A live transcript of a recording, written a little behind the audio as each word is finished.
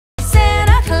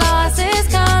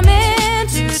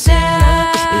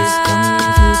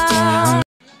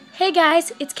Hey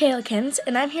guys, it's Lil Kinz,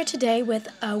 and I'm here today with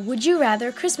a Would You Rather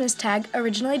Christmas tag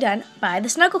originally done by the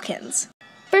Kinz.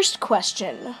 First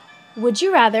question, would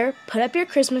you rather put up your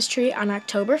Christmas tree on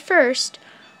October 1st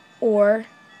or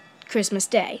Christmas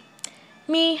Day?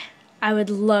 Me, I would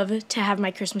love to have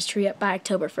my Christmas tree up by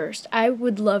October 1st. I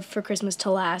would love for Christmas to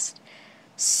last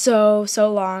so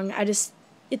long. It's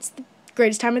the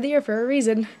greatest time of the year for a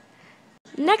reason.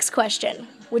 Next question,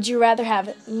 would you rather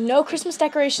have no Christmas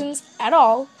decorations at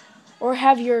all or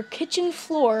have your kitchen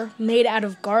floor made out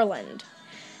of garland?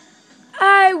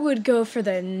 I would go for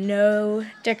the no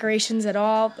decorations at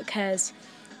all because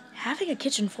having a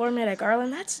kitchen floor made out of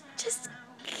garland, that's just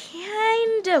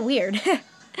kinda weird.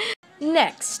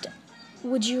 Next,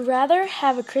 would you rather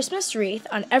have a Christmas wreath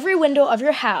on every window of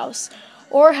your house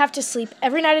or have to sleep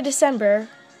every night of December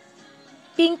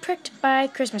being pricked by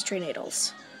Christmas tree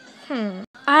needles?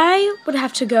 I would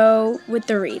have to go with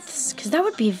the wreaths because that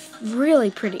would be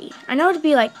really pretty. I know it would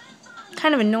be like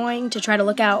kind of annoying to try to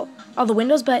look out all the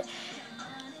windows, but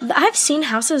I've seen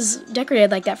houses decorated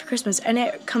like that for Christmas and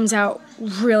it comes out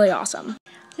really awesome.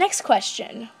 Next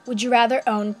question, would you rather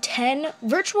own 10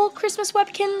 virtual Christmas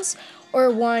Webkinz or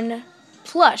 1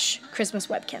 plush Christmas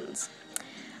Webkinz?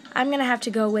 I'm going to have to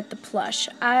go with the plush.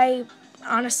 I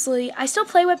still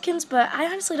play Webkinz, but I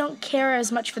honestly don't care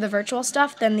as much for the virtual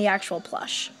stuff than the actual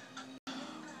plush.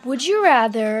 Would you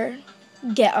rather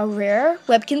get a rare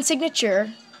Webkinz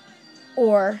Signature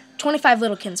or 25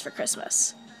 Lil Kinz for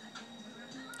Christmas?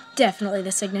 Definitely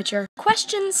the Signature.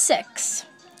 Question 6.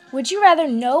 Would you rather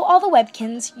know all the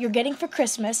Webkinz you're getting for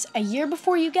Christmas a year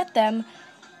before you get them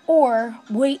or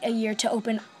wait a year to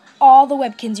open all the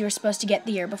Webkinz you were supposed to get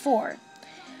the year before?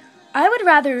 I would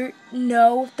rather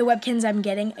know the Webkinz I'm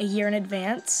getting a year in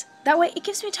advance. That way it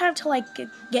gives me time to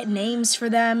get names for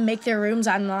them, make their rooms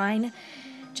online.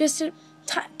 Just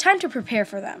time to prepare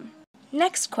for them.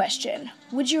 Next question.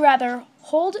 Would you rather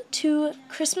hold 2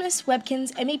 Christmas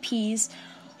Webkinz MEPs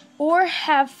or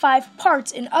have 5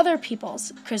 parts in other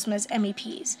people's Christmas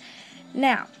MEPs?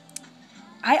 Now,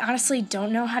 I honestly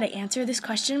don't know how to answer this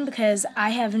question because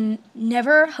I have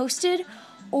never hosted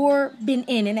or been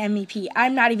in an MEP.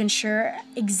 I'm not even sure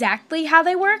exactly how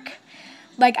they work.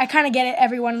 I kind of get it,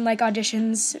 everyone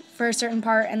auditions for a certain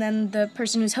part and then the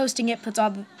person who's hosting it puts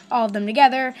all of them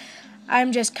together.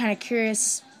 I'm just kind of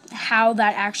curious how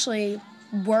that actually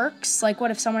works.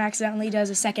 What if someone accidentally does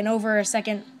a second over, a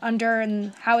second under,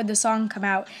 and how would the song come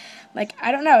out?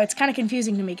 I don't know, it's kind of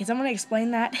confusing to me. Can someone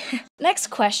explain that? Next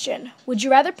question, would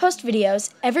you rather post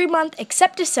videos every month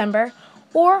except December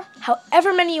or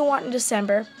however many you want in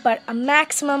December, but a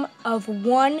maximum of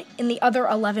 1 in the other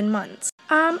 11 months?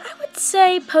 I would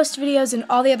say post videos in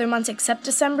all the other months except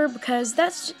December because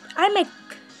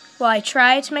I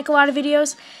try to make a lot of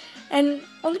videos, and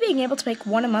only being able to make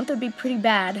 1 a month would be pretty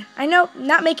bad. I know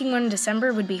not making 1 in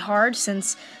December would be hard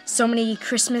since so many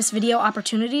Christmas video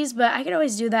opportunities, but I could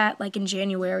always do that in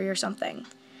January or something.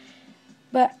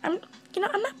 But I'm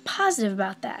not positive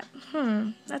about that.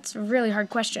 That's a really hard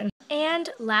question. And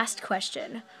last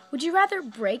question, would you rather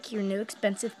break your new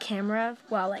expensive camera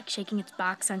while shaking its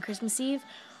box on Christmas Eve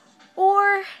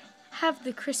or have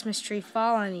the Christmas tree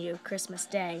fall on you Christmas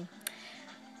Day?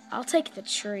 I'll take the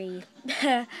tree.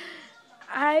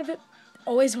 I've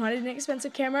always wanted an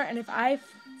expensive camera, and if I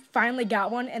finally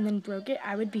got one and then broke it,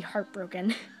 I would be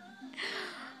heartbroken.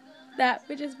 That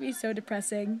would just be so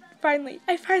depressing.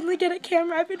 I finally get a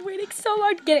camera. I've been waiting so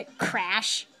long to get it.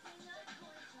 Crash.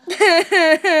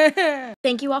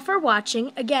 Thank you all for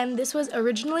watching. Again, this was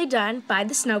originally done by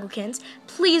the Kinz.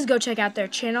 Please go check out their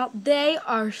channel. They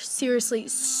are seriously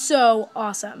so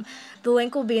awesome. The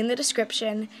link will be in the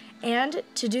description. And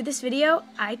to do this video,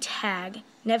 I tag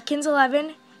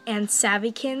webkinz11 and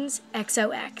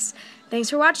 @savvykinzxox.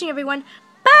 Thanks for watching, everyone.